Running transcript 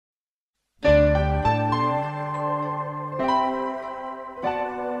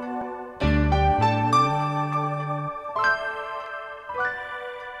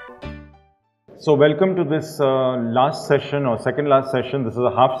So welcome to this last session or second last session. This is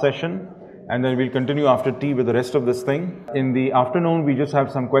a half session and then we'll continue after tea with the rest of this thing. In the afternoon, we just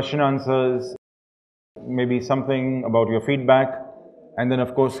have some question answers, maybe something about your feedback, and then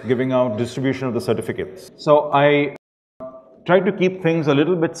of course giving out distribution of the certificates. So I tried to keep things a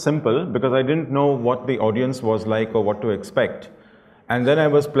little bit simple because I didn't know what the audience was like or what to expect. And then I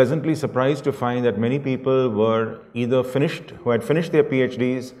was pleasantly surprised to find that many people were either who had finished their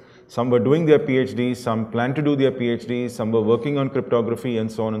PhDs, some were doing their PhDs, some planned to do their PhDs, some were working on cryptography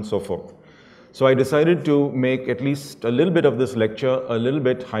and so on and so forth. So I decided to make at least a little bit of this lecture a little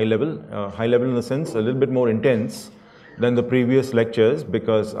bit high level in the sense, a little bit more intense than the previous lectures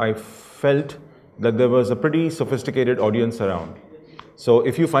because I felt that there was a pretty sophisticated audience around. So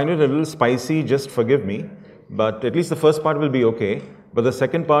if you find it a little spicy, just forgive me, but at least the first part will be okay. But the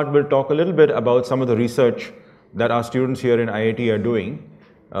second part will talk a little bit about some of the research that our students here in IIT are doing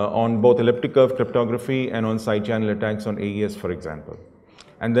on both elliptic curve cryptography and on side channel attacks on AES, for example.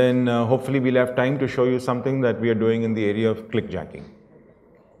 And then hopefully we'll have time to show you something that we are doing in the area of clickjacking.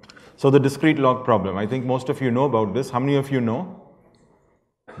 So the discrete log problem, I think most of you know about this. How many of you know?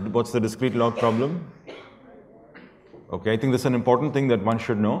 What's the discrete log problem? Okay, I think this is an important thing that one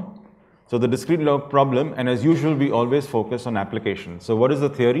should know. So the discrete log problem, and as usual, we always focus on application. So what is the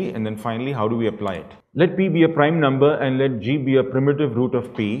theory, and then finally, how do we apply it? Let P be a prime number and let G be a primitive root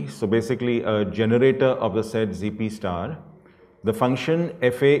of P. So basically a generator of the set Zp star. The function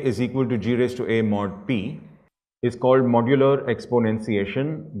Fa is equal to G raised to A mod P is called modular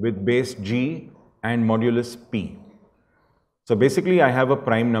exponentiation with base G and modulus P. So basically I have a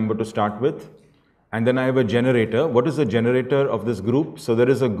prime number to start with. And then I have a generator. What is the generator of this group? So there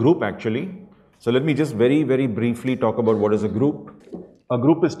is a group actually. So let me just very, very briefly talk about what is a group. A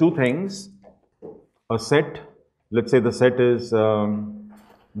group is two things. A set, let's say the set is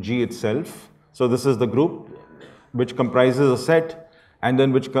G itself. So this is the group which comprises a set and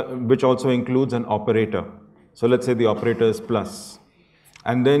then which also includes an operator. So let's say the operator is plus.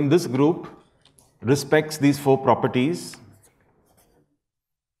 And then this group respects these four properties: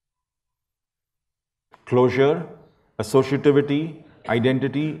 closure, associativity,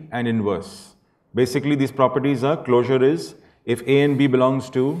 identity, and inverse. Basically, these properties are: closure is if A and B belongs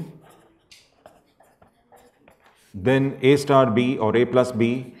to, then A star B or A plus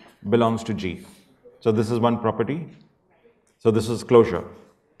B belongs to G. So this is one property. So this is closure.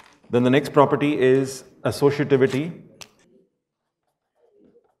 Then the next property is associativity.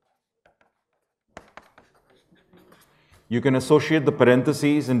 You can associate the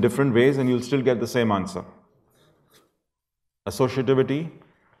parentheses in different ways and you'll still get the same answer. Associativity,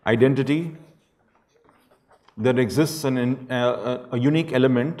 identity, there exists a unique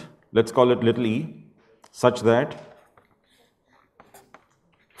element, let's call it little e, such that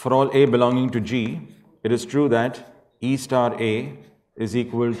for all A belonging to G, it is true that E star A is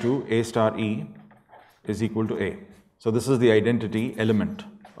equal to A star E is equal to A. So this is the identity element,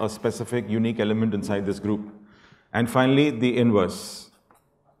 a specific unique element inside this group. And finally, the inverse.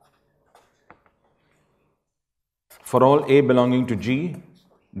 For all A belonging to G,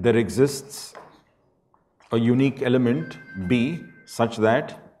 there exists a unique element B such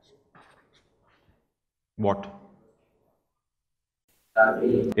that what?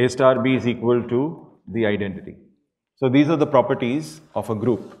 A star B is equal to the identity. So these are the properties of a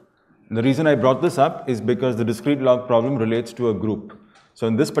group. And the reason I brought this up is because the discrete log problem relates to a group. So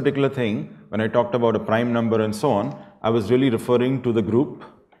in this particular thing, when I talked about a prime number and so on, I was really referring to the group.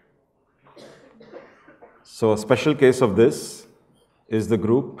 So a special case of this is the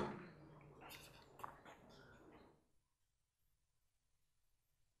group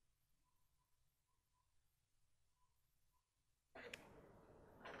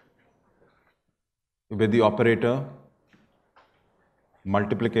with the operator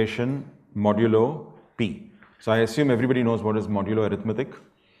multiplication modulo P. So I assume everybody knows what is modulo arithmetic.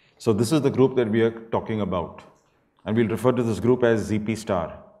 So this is the group that we are talking about. And we'll refer to this group as Zp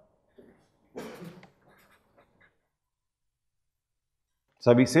star.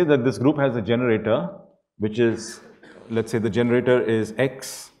 So we say that this group has a generator, which is, let's say the generator is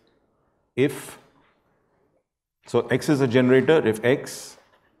X if, so X is a generator if X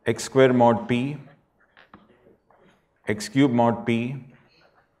square mod P, X cube mod P,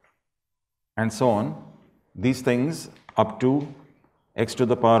 and so on. These things up to X to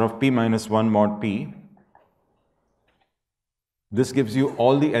the power of P minus 1 mod P. This gives you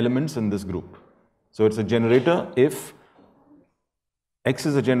all the elements in this group. So it's a generator if X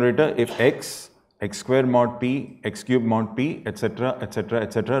is a generator if X square mod P, X cube mod P, etc., etc.,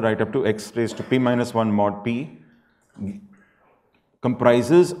 etc., right up to X raised to P minus 1 mod P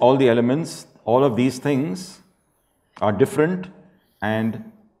comprises all the elements all of these things are different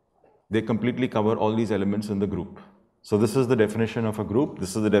and they completely cover all these elements in the group. So this is the definition of a group.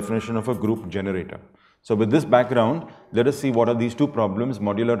 This is the definition of a group generator. So with this background, let us see what are these two problems,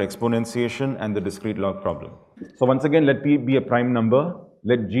 modular exponentiation and the discrete log problem. So once again, let P be a prime number.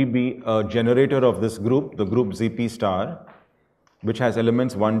 Let G be a generator of this group, the group ZP star, which has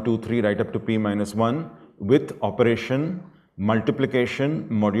elements 1, 2, 3 right up to P minus 1 with operation multiplication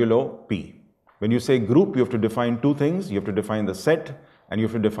modulo P. When you say group, you have to define two things. You have to define the set and you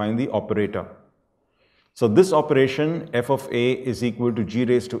have to define the operator. So this operation f of a is equal to g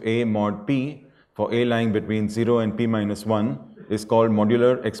raised to a mod p for a lying between 0 and p minus 1 is called the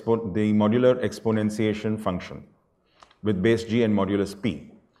modular exponentiation function with base g and modulus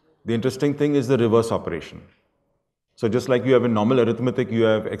p. The interesting thing is the reverse operation. So just like you have in normal arithmetic, you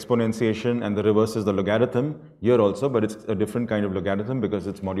have exponentiation and the reverse is the logarithm here also, but it's a different kind of logarithm because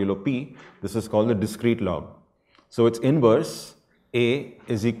it's modulo p. This is called the discrete log. So its inverse, a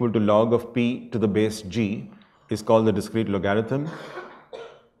is equal to log of p to the base g, is called the discrete logarithm.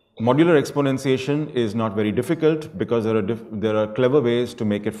 Modular exponentiation is not very difficult because there are clever ways to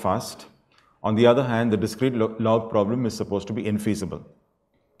make it fast. On the other hand, the discrete log problem is supposed to be infeasible.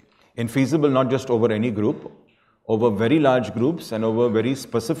 Infeasible not just over any group, over very large groups and over very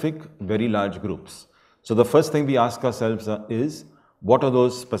specific, very large groups. So the first thing we ask ourselves is, what are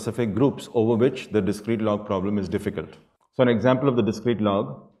those specific groups over which the discrete log problem is difficult? So an example of the discrete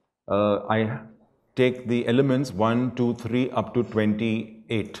log, I take the elements 1, 2, 3 up to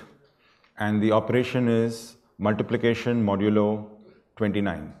 28 and the operation is multiplication modulo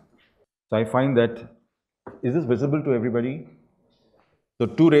 29. So I find that, is this visible to everybody? So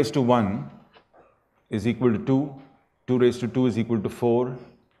 2 raised to 1 is equal to 2, 2 raised to 2 is equal to 4.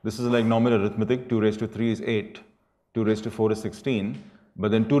 This is like normal arithmetic, 2 raised to 3 is 8, 2 raised to 4 is 16,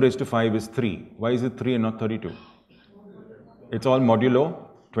 but then 2 raised to 5 is 3. Why is it 3 and not 32? It's all modulo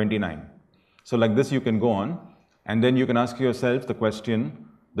 29. So like this you can go on and then you can ask yourself the question,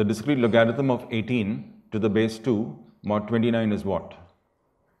 the discrete logarithm of 18 to the base 2 mod 29 is what?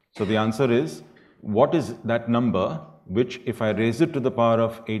 So the answer is, what is that number which if I raise it to the power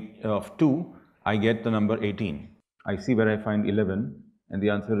of 2, I get the number 18. I see where I find 11 and the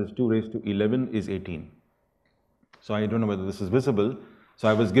answer is 2 raised to 11 is 18. So I don't know whether this is visible. So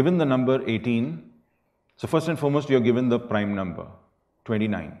I was given the number 18. So first and foremost, you're given the prime number,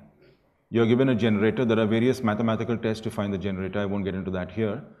 29. You're given a generator. There are various mathematical tests to find the generator. I won't get into that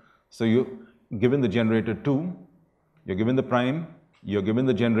here. So you're given the generator 2, you're given the prime, you're given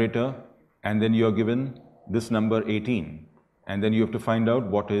the generator, and then you're given this number 18. And then you have to find out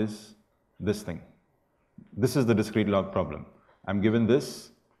what is this thing. This is the discrete log problem. I'm given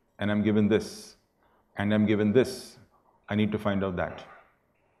this, and I'm given this, and I'm given this. I need to find out that.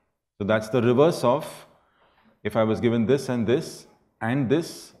 So that's the reverse of, if I was given this, and this,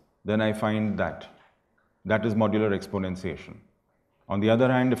 then I find that. That is modular exponentiation. On the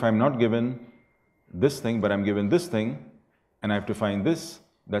other hand, if I'm not given this thing, but I'm given this thing, and I have to find this,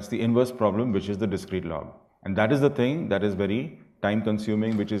 that's the inverse problem, which is the discrete log. And that is the thing that is very time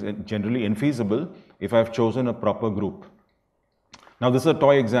consuming, which is generally infeasible if I've chosen a proper group. Now this is a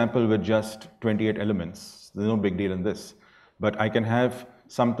toy example with just 28 elements. There's no big deal in this. But I can have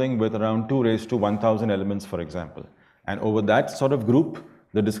something with around 2 raised to 1000 elements, for example. And over that sort of group,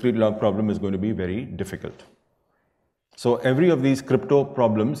 the discrete log problem is going to be very difficult. So every of these crypto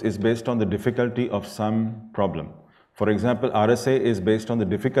problems is based on the difficulty of some problem. For example, RSA is based on the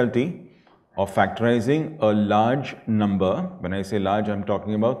difficulty of factorizing a large number. When I say large, I'm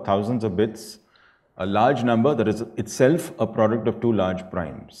talking about thousands of bits. A large number that is itself a product of two large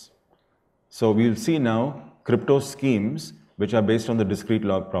primes. So we'll see now crypto schemes which are based on the discrete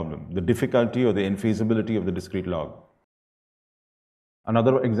log problem, the difficulty or the infeasibility of the discrete log.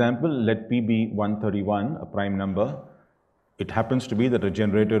 Another example, let P be 131, a prime number. It happens to be that a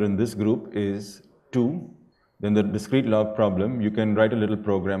generator in this group is 2. Then the discrete log problem, you can write a little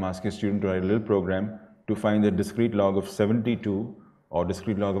program, ask your student to write a little program to find the discrete log of 72 or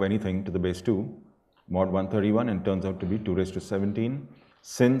discrete log of anything to the base 2, mod 131, and turns out to be 2 raised to 17,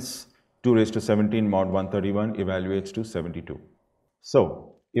 since 2 raised to 17 mod 131 evaluates to 72.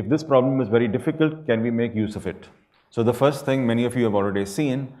 So, if this problem is very difficult, can we make use of it? So the first thing many of you have already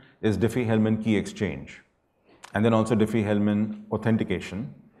seen is Deffie-Hellman Key Exchange, and then also Deffie-Hellman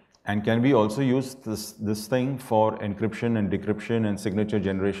authentication. And can we also use this thing for encryption and decryption and signature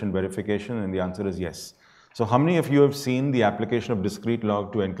generation verification? And the answer is yes. So how many of you have seen the application of discrete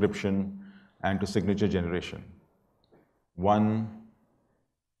log to encryption and to signature generation? One,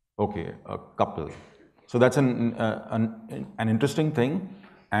 okay, a couple. So that's an interesting thing.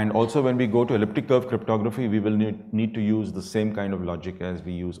 And also when we go to elliptic curve cryptography, we will need to use the same kind of logic as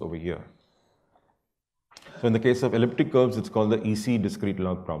we use over here. So in the case of elliptic curves, it's called the EC discrete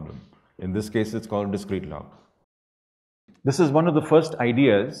log problem. In this case, it's called discrete log. This is one of the first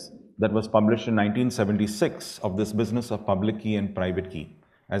ideas that was published in 1976 of this business of public key and private key.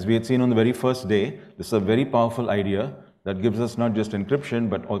 As we had seen on the very first day, this is a very powerful idea that gives us not just encryption,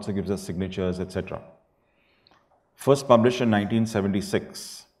 but also gives us signatures, etc. First published in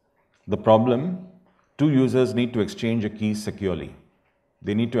 1976. The problem, two users need to exchange a key securely.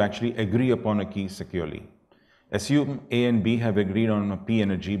 They need to actually agree upon a key securely. Assume A and B have agreed on a P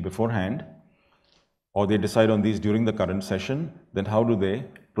and a G beforehand, or they decide on these during the current session, then how do they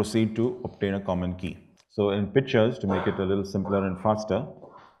proceed to obtain a common key? So in pictures, to make it a little simpler and faster,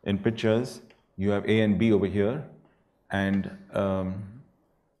 in pictures, you have A and B over here, and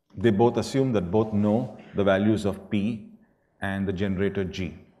they both assume that both know the values of P and the generator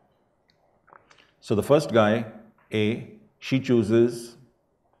G. So the first guy, A, she chooses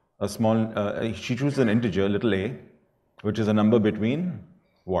a she chooses an integer, little a, which is a number between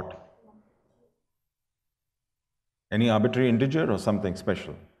what? Any arbitrary integer or something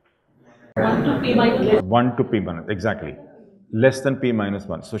special? 1 to p minus 1 to p minus, exactly. Less than p minus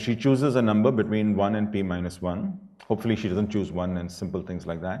 1. So she chooses a number between 1 and p minus 1. Hopefully she doesn't choose 1 and simple things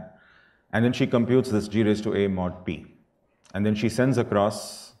like that. And then she computes this g raised to a mod p. And then she sends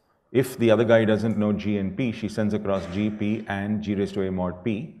across, if the other guy doesn't know g and p, she sends across g, p and g raised to a mod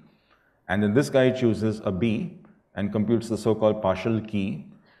p. And then this guy chooses a b and computes the so-called partial key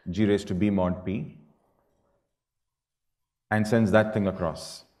g raised to b mod p and sends that thing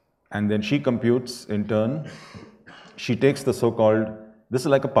across. And then she computes in turn, she takes the so-called, this is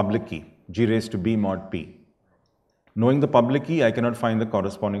like a public key, g raised to b mod p. Knowing the public key, I cannot find the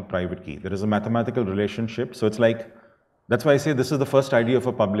corresponding private key. There is a mathematical relationship. So it's like, that's why I say this is the first idea of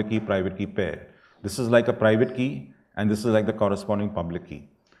a public key, private key pair. This is like a private key and this is like the corresponding public key.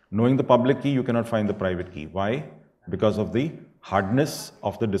 Knowing the public key, you cannot find the private key. Why? Because of the hardness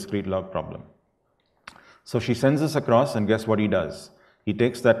of the discrete log problem. So she sends this across and guess what he does? He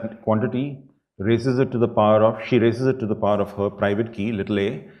takes that quantity, raises it to the power of, she raises it to the power of her private key, little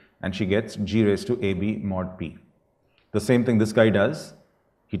a, and she gets g raised to ab mod p. The same thing this guy does.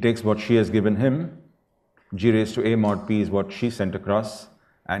 He takes what she has given him, g raised to a mod p is what she sent across,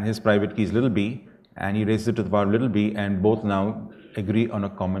 and his private key is little b, and he raises it to the power of little b, and both now agree on a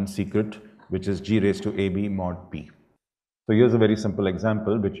common secret, which is g raised to ab mod p. So here's a very simple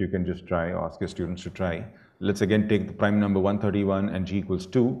example which you can just try or ask your students to try. Let's again take the prime number 131 and g equals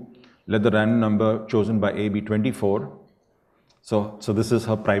 2. Let the random number chosen by a be 24. So this is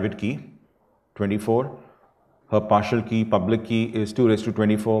her private key, 24. Her partial key, public key is 2 raised to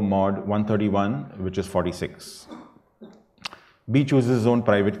 24 mod 131, which is 46. B chooses his own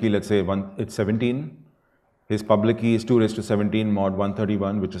private key, let's say it's 17. His public key is 2 raised to 17 mod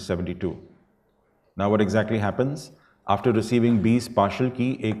 131, which is 72. Now what exactly happens? After receiving B's partial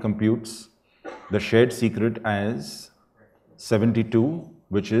key, A computes the shared secret as 72,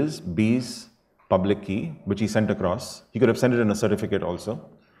 which is B's public key, which he sent across. He could have sent it in a certificate also.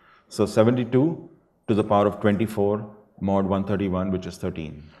 So 72 to the power of 24 mod 131, which is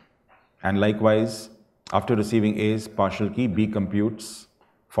 13. And likewise, after receiving A's partial key, B computes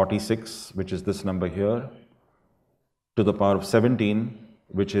 46, which is this number here, to the power of 17,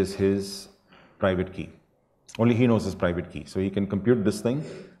 which is his private key. Only he knows his private key. So he can compute this thing,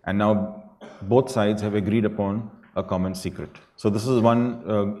 and now both sides have agreed upon a common secret. So this is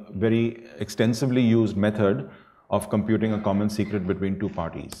one very extensively used method of computing a common secret between two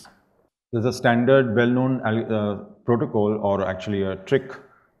parties. There's a standard well-known protocol, or actually a trick,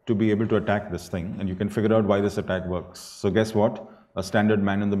 to be able to attack this thing, and you can figure out why this attack works. So guess what? A standard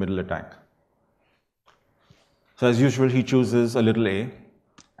man-in-the-middle attack. So as usual, he chooses a little a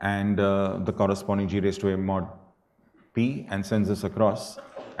and the corresponding g raised to a mod p and sends this across.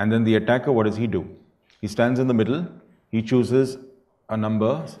 And then the attacker, what does he do? He stands in the middle, he chooses a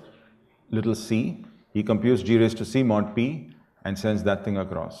number, little c, he computes g raised to c mod p and sends that thing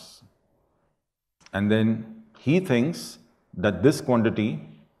across. And then he thinks that this quantity,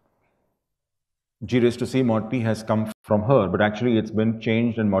 g raised to c mod p, has come from her, but actually it's been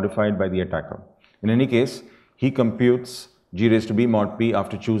changed and modified by the attacker. In any case, he computes g raised to b mod p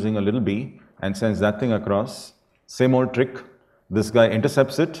after choosing a little b and sends that thing across. Same old trick. This guy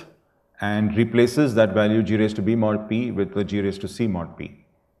intercepts it and replaces that value g raised to b mod p with the g raised to c mod p.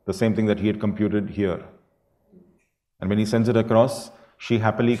 The same thing that he had computed here. And when he sends it across, she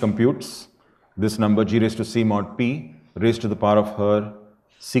happily computes this number g raised to c mod p raised to the power of her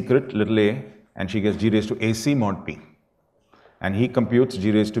secret little a, and she gets g raised to ac mod p. and he computes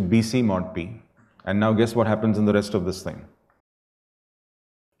g raised to bc mod p. And now guess what happens in the rest of this thing?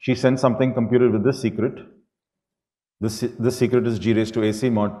 She sends something computed with this secret. This secret is g raised to ac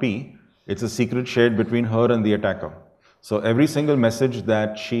mod p. It's a secret shared between her and the attacker. So every single message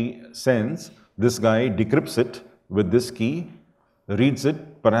that she sends, this guy decrypts it with this key, reads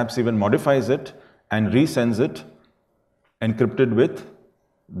it, perhaps even modifies it, and resends it encrypted with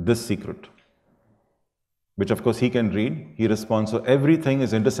this secret, which of course he can read, he responds. So everything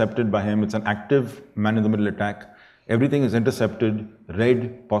is intercepted by him. It's an active man-in-the-middle attack. Everything is intercepted,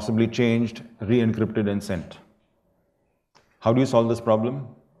 read, possibly changed, re-encrypted and sent. How do you solve this problem?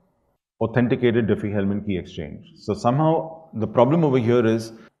 Authenticated Deffie-Hellman Key Exchange. So somehow the problem over here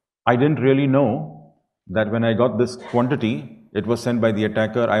is I didn't really know that when I got this quantity, it was sent by the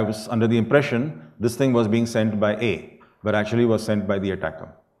attacker. I was under the impression this thing was being sent by A, but actually was sent by the attacker.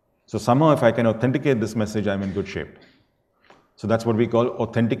 So somehow if I can authenticate this message, I'm in good shape. So that's what we call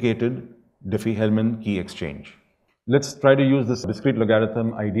authenticated Deffie-Hellman Key Exchange. Let's try to use this discrete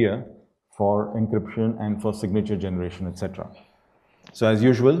logarithm idea for encryption and for signature generation, etc. So as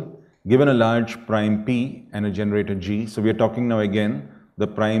usual, given a large prime P and a generator G, so we are talking now again, the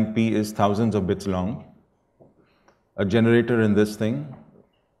prime P is thousands of bits long. A generator in this thing,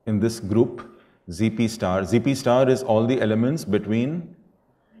 in this group, ZP star. ZP star is all the elements between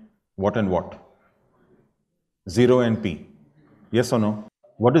what and what? 0 and P. Yes or no?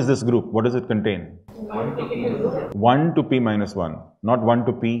 What is this group? What does it contain? 1 to P minus 1. Not 1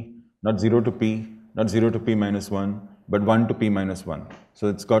 to P, not 0 to P, not 0 to P minus 1, but 1 to P minus 1. So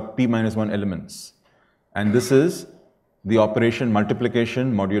it's got P minus 1 elements. And this is the operation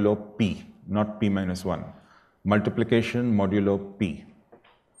multiplication modulo P, not P minus 1. Multiplication modulo P.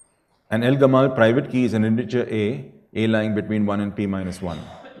 An L Gamal private key is an integer A lying between 1 and P minus 1.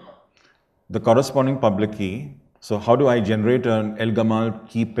 The corresponding public key, so how do I generate an L Gamal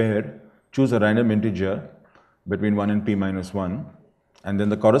key pair? Choose a random integer between 1 and P minus 1. And then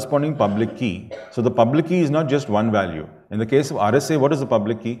the corresponding public key. So the public key is not just one value. In the case of RSA, what is the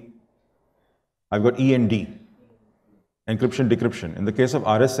public key? I've got E and D. Encryption, decryption. In the case of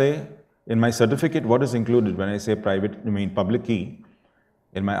RSA, in my certificate, what is included when I say public key?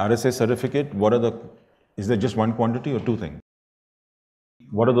 In my RSA certificate, is there just one quantity or two things?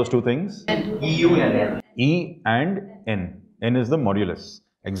 What are those two things? EU and N. E and N. N is the modulus.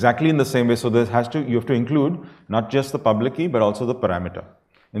 Exactly in the same way. So you have to include not just the public key, but also the parameter.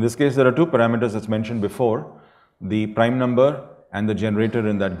 In this case, there are two parameters as mentioned before, the prime number and the generator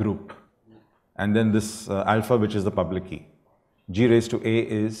in that group. And then this alpha, which is the public key. G raised to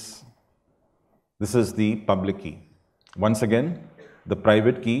A this is the public key. Once again, the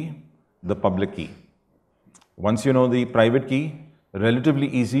private key, the public key. Once you know the private key, relatively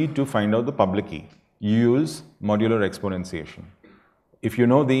easy to find out the public key. You use modular exponentiation. If you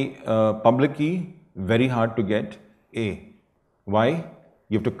know the public key, very hard to get A. Why?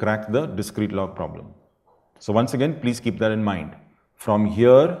 You have to crack the discrete log problem. So once again, please keep that in mind. From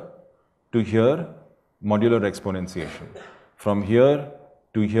here to here, modular exponentiation. From here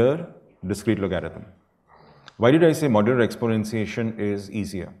to here, discrete logarithm. Why did I say modular exponentiation is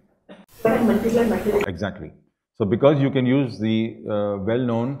easier? Exactly. So because you can use the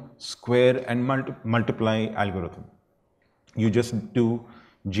well-known square and multiply algorithm. You just do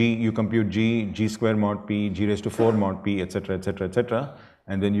G, you compute G square mod P, G raised to 4 mod P, etc., etc., etc.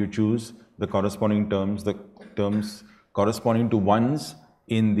 And then you choose the corresponding terms, the terms corresponding to ones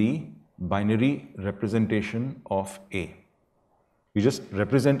in the binary representation of A. You just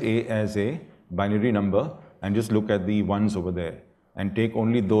represent A as a binary number and just look at the ones over there and take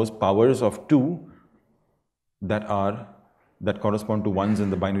only those powers of 2 that correspond to ones in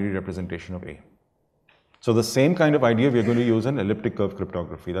the binary representation of A. So the same kind of idea we are going to use in elliptic curve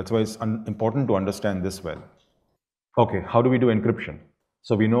cryptography. That's why it's important to understand this well. Okay, how do we do encryption?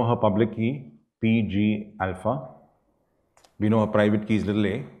 So we know her public key, PG alpha. We know her private key is little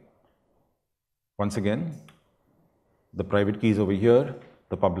a. Once again, the private key is over here,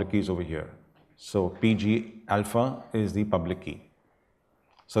 the public key is over here. So PG alpha is the public key.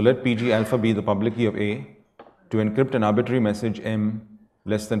 So let PG alpha be the public key of A. To encrypt an arbitrary message M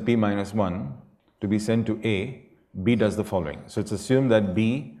less than P minus 1 to be sent to A, B does the following. So it's assumed that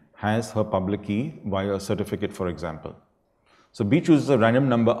B has her public key via a certificate, for example. So B chooses a random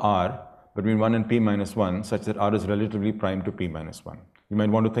number R between 1 and P minus 1 such that R is relatively prime to P minus 1. You might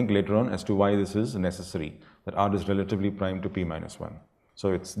want to think later on as to why this is necessary, that R is relatively prime to P minus 1.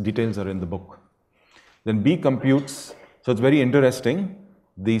 So its details are in the book. Then B computes, so it's very interesting.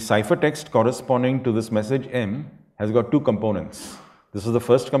 The ciphertext corresponding to this message M has got two components. This is the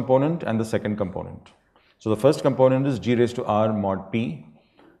first component and the second component. So the first component is g raised to r mod p,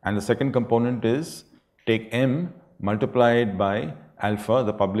 and the second component is take m multiplied by alpha,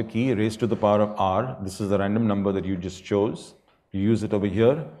 the public key, raised to the power of r. This is the random number that you just chose. You use it over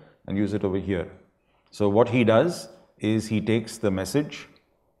here and use it over here. So what he does is he takes the message,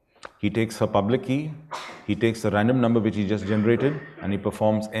 he takes her public key, he takes the random number which he just generated, and he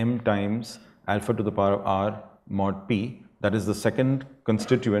performs m times alpha to the power of r mod p. That is the second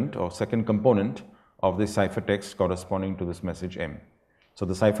constituent or second component of the ciphertext corresponding to this message m. So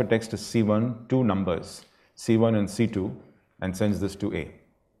the ciphertext is C1, two numbers, C1 and C2, and sends this to A.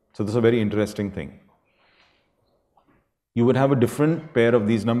 So this is a very interesting thing. You would have a different pair of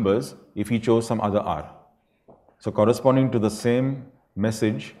these numbers if he chose some other R. So corresponding to the same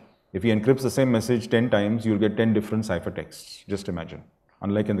message, if he encrypts the same message 10 times, you'll get 10 different ciphertexts. Just imagine.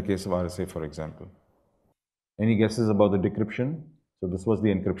 Unlike in the case of RSA, for example. Any guesses about the decryption? So this was the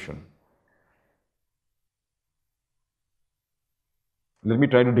encryption. Let me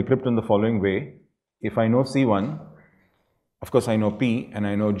try to decrypt in the following way. If I know C1, of course I know P and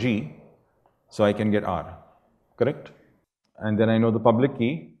I know G, so I can get R, correct? And then I know the public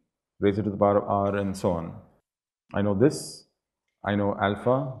key, raise it to the power of R and so on. I know this, I know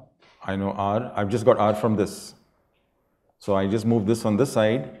alpha, I know R. I've just got R from this. So I just move this on this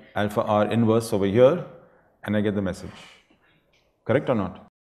side, alpha R inverse over here, and I get the message. Correct or not?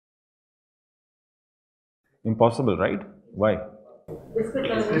 Impossible, right? Why?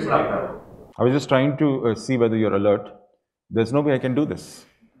 I was just trying to see whether you're alert. There's no way I can do this.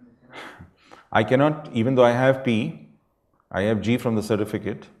 I cannot, even though I have P, I have G from the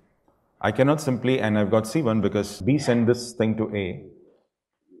certificate, I cannot simply, and I've got C1 because B sent this thing to A.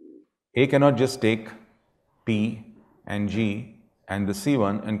 A cannot just take P and G and the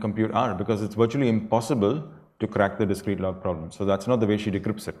C1 and compute R because it's virtually impossible to crack the discrete log problem. So that's not the way she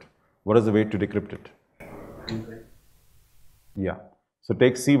decrypts it. What is the way to decrypt it? Yeah. So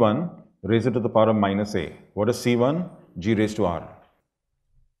take C1, raise it to the power of minus A. What is C1? G raised to R.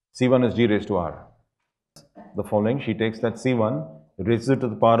 C1 is G raised to R. The following, she takes that C1, raises it to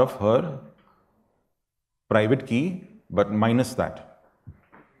the power of her private key, but minus that.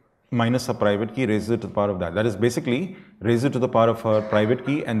 Minus her private key, raises it to the power of that. That is basically, raises it to the power of her private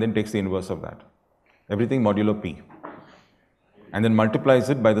key and then takes the inverse of that. Everything modulo P. And then multiplies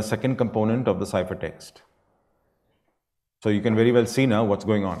it by the second component of the ciphertext. So you can very well see now what's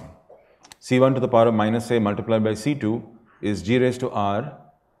going on. C1 to the power of minus A multiplied by C2 is G raised to R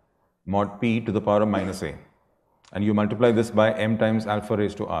mod P to the power of minus A. And you multiply this by m times alpha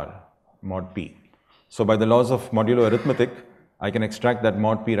raised to R mod P. So by the laws of modulo arithmetic, I can extract that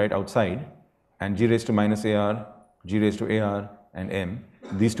mod P right outside, and G raised to minus AR, G raised to AR, and M.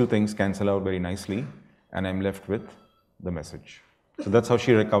 These two things cancel out very nicely, and I'm left with the message. So that's how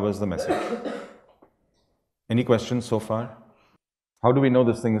she recovers the message. Any questions so far? How do we know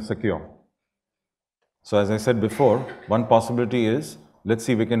this thing is secure? So as I said before, one possibility is, let's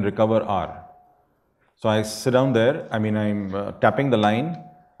see if we can recover R. So I sit down there, I'm tapping the line.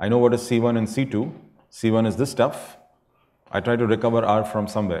 I know what is C1 and C2. C1 is this stuff. I try to recover R from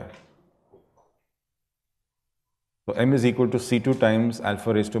somewhere. So M is equal to C2 times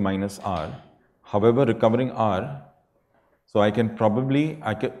alpha raised to minus R. However, recovering R, so I can probably,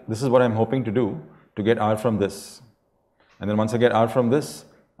 this is what I'm hoping to do, to get R from this. And then once I get R from this,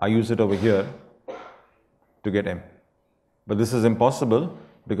 I use it over here to get M. But this is impossible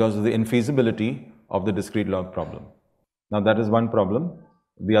because of the infeasibility of the discrete log problem. Now that is one problem.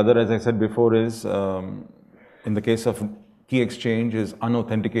 The other, as I said before, is in the case of key exchange is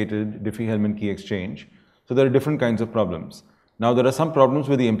unauthenticated Deffie-Hellman key exchange. So there are different kinds of problems. Now there are some problems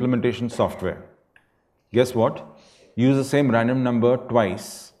with the implementation software. Guess what? Use the same random number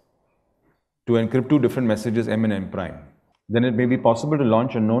twice to encrypt two different messages M and M prime. Then it may be possible to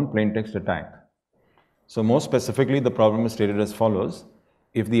launch a known plaintext attack. So more specifically, the problem is stated as follows.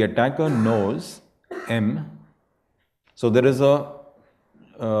 If the attacker knows M, so there is a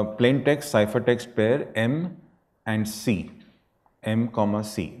plaintext ciphertext pair M and C, M comma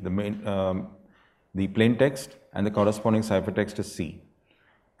C. The plaintext and the corresponding ciphertext is C.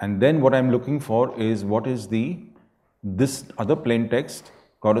 And then what I'm looking for is what is this other plaintext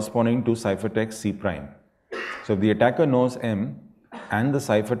corresponding to ciphertext C prime. So if the attacker knows M and the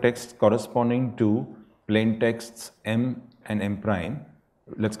ciphertext corresponding to plaintexts M and M prime,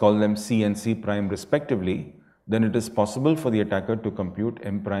 let's call them C and C prime respectively, then it is possible for the attacker to compute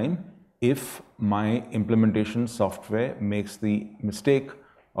M prime if my implementation software makes the mistake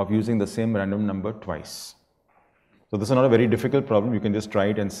of using the same random number twice. So this is not a very difficult problem. You can just try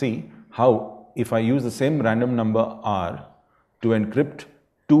it and see how, if I use the same random number R to encrypt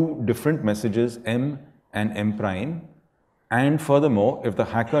two different messages M and M prime, and furthermore, if the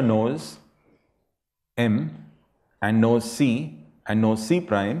hacker knows M and knows C and knows C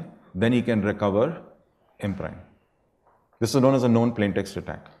prime, then he can recover M prime. This is known as a known plaintext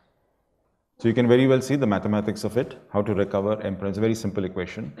attack. So you can very well see the mathematics of it, how to recover M prime. It's a very simple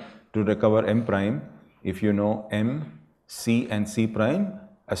equation. To recover M prime, if you know M, C and C prime,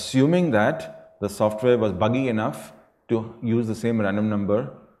 assuming that the software was buggy enough to use the same random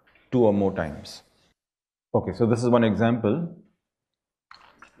number 2 or more times. Okay, so this is one example.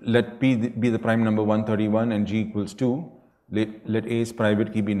 Let P be the prime number 131 and G equals 2. Let A's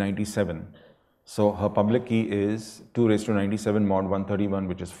private key be 97. So her public key is 2 raised to 97 mod 131,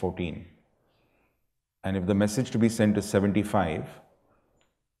 which is 14. And if the message to be sent is 75,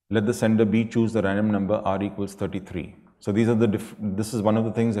 let the sender B choose the random number R equals 33. So these are this is one of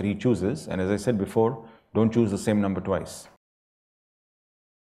the things that he chooses. And as I said before, don't choose the same number twice.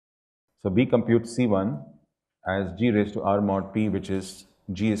 So B computes C1 as G raised to R mod P, which is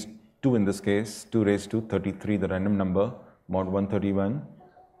G is 2 in this case, 2 raised to 33, the random number, mod 131.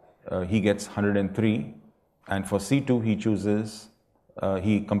 He gets 103. And for C2, he chooses,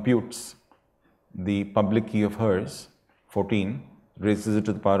 he computes the public key of hers, 14, raises it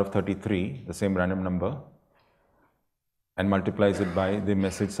to the power of 33, the same random number, and multiplies it by the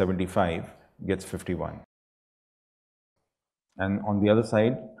message 75, gets 51. And on the other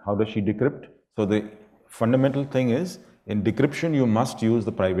side, how does she decrypt? So the fundamental thing is, in decryption, you must use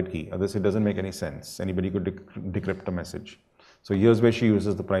the private key, otherwise it doesn't make any sense. Anybody could decrypt a message. So here's where she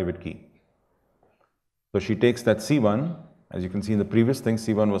uses the private key. So she takes that C1, as you can see in the previous thing,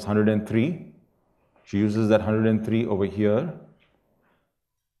 C1 was 103. She uses that 103 over here,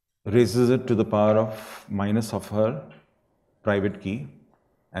 raises it to the power of minus of her private key,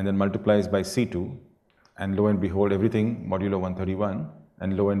 and then multiplies by C2, and lo and behold, everything modulo 131,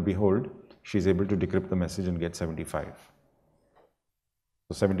 and lo and behold, she's able to decrypt the message and get 75.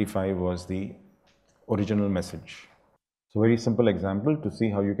 So 75 was the original message. So very simple example to see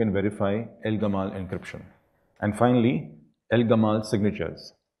how you can verify Gamal encryption. And finally, Gamal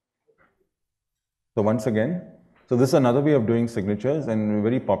signatures. So once again, so this is another way of doing signatures and a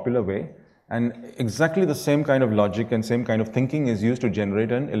very popular way. And exactly the same kind of logic and same kind of thinking is used to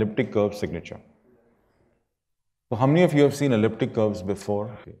generate an elliptic curve signature. So how many of you have seen elliptic curves before?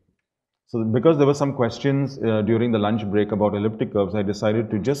 Okay. So because there were some questions during the lunch break about elliptic curves, I decided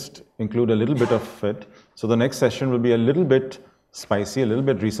to just include a little bit of it. So the next session will be a little bit spicy, a little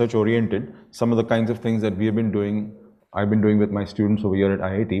bit research oriented. Some of the kinds of things that we have been doing, I've been doing with my students over here at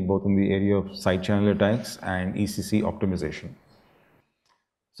IIT, both in the area of side channel attacks and ECC optimization.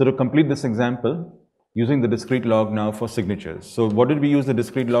 So to complete this example, using the discrete log now for signatures. So what did we use the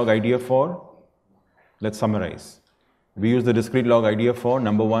discrete log idea for? Let's summarize. We use the discrete log idea for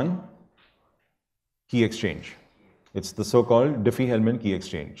number 1, key exchange. It's the so-called Deffie-Hellman Key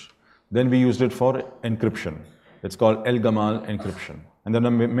Exchange. Then we used it for encryption. It's called Gamal encryption. And there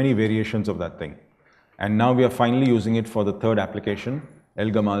are many variations of that thing. And now we are finally using it for the third application,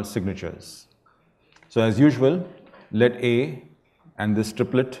 Gamal signatures. So as usual, let A and this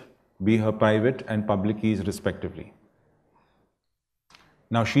triplet be her private and public keys respectively.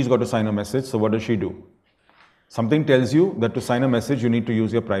 Now she's got to sign a message, so what does she do? Something tells you that to sign a message, you need to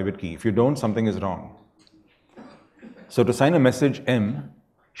use your private key. If you don't, something is wrong. So to sign a message M,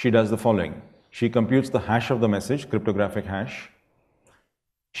 she does the following. She computes the hash of the message, cryptographic hash.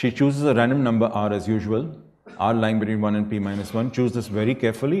 She chooses a random number R as usual, R lying between 1 and P minus 1. Choose this very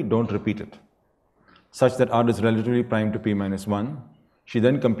carefully, don't repeat it, such that R is relatively prime to P minus 1. She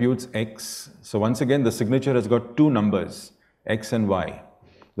then computes X. So once again, the signature has got two numbers, X and Y.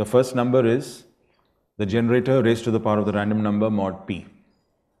 The first number is the generator raised to the power of the random number mod P.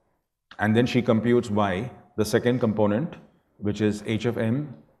 And then she computes Y, the second component, which is H of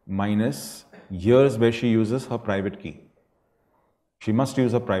M minus years where she uses her private key. She must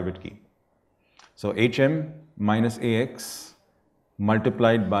use her private key. So HM minus AX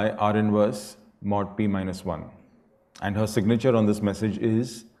multiplied by R inverse mod P minus 1. And her signature on this message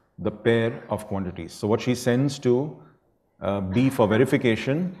is the pair of quantities. So what she sends to B for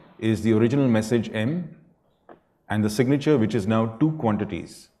verification is the original message M and the signature, which is now two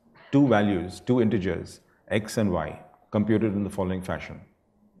quantities, two values, two integers, X and Y, computed in the following fashion.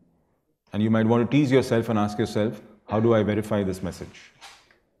 And you might want to tease yourself and ask yourself, how do I verify this message?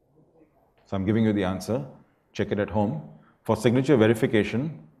 So I'm giving you the answer. Check it at home. For signature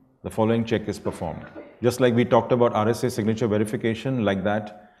verification, the following check is performed. Just like we talked about RSA signature verification, like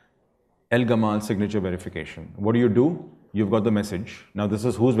that, Gamal signature verification. What do? You've got the message. Now this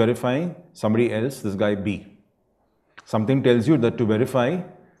is who's verifying? Somebody else, this guy B. Something tells you that to verify,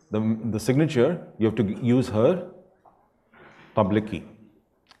 the signature, you have to use her public key.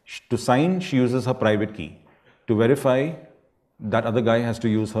 To sign, she uses her private key. To verify, that other guy has to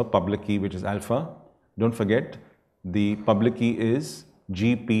use her public key, which is alpha. Don't forget, the public key is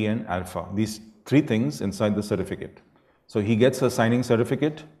G, P, and alpha. These three things inside the certificate. So he gets her signing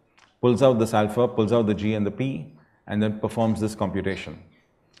certificate, pulls out this alpha, pulls out the G and the P, and then performs this computation.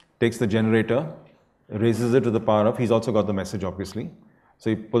 Takes the generator, raises it to the power of, he's also got the message obviously. So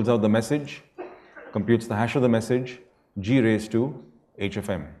he pulls out the message, computes the hash of the message, G raised to H of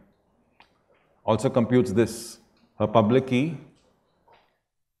M. Also computes this, her public key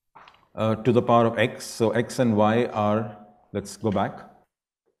to the power of X. So X and Y are, let's go back.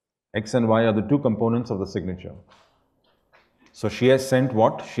 X and Y are the two components of the signature. So she has sent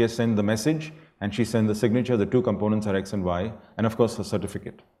what? She has sent the message and she sent the signature. The two components are X and Y, and of course her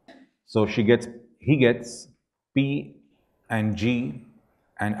certificate. So he gets P and G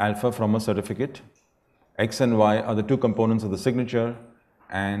and alpha from a certificate. X and Y are the two components of the signature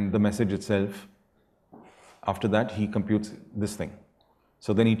and the message itself. After that, he computes this thing.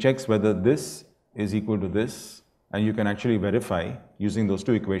 So then he checks whether this is equal to this, and you can actually verify using those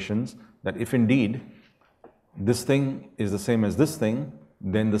two equations that if indeed this thing is the same as this thing,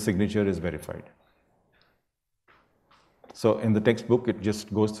 then the signature is verified. So in the textbook, it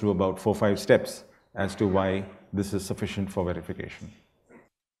just goes through about 4 or 5 steps as to why this is sufficient for verification.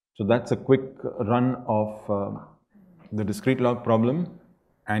 So that's a quick run of the discrete log problem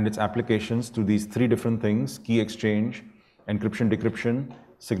and its applications to these 3 different things: key exchange, encryption, decryption,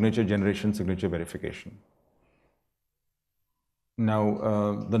 signature generation, signature verification.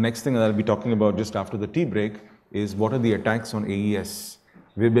 Now, the next thing that I'll be talking about just after the tea break is what are the attacks on AES.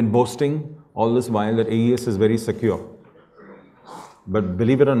 We've been boasting all this while that AES is very secure. But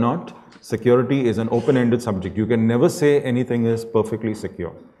believe it or not, security is an open-ended subject. You can never say anything is perfectly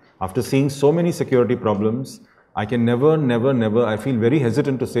secure. After seeing so many security problems, I can never, I feel very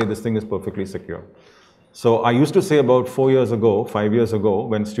hesitant to say this thing is perfectly secure. So I used to say about 4 years ago, 5 years ago,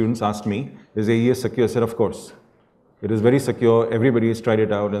 when students asked me, is AES secure? I said, of course. It is very secure, everybody has tried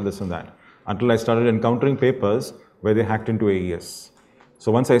it out and this and that. Until I started encountering papers where they hacked into AES.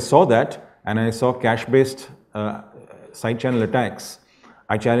 So once I saw that, and I saw cache-based side channel attacks,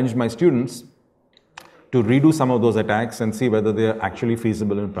 I challenged my students to redo some of those attacks and see whether they are actually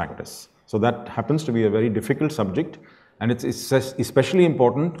feasible in practice. So that happens to be a very difficult subject, and it's especially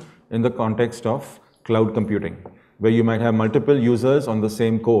important in the context of cloud computing, where you might have multiple users on the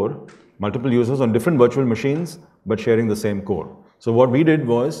same core, multiple users on different virtual machines, but sharing the same core. So what we did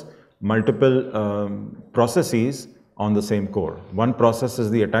was multiple processes on the same core. One process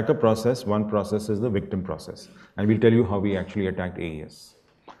is the attacker process, one process is the victim process. And we'll tell you how we actually attacked AES.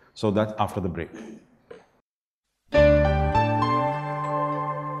 So that's after the break.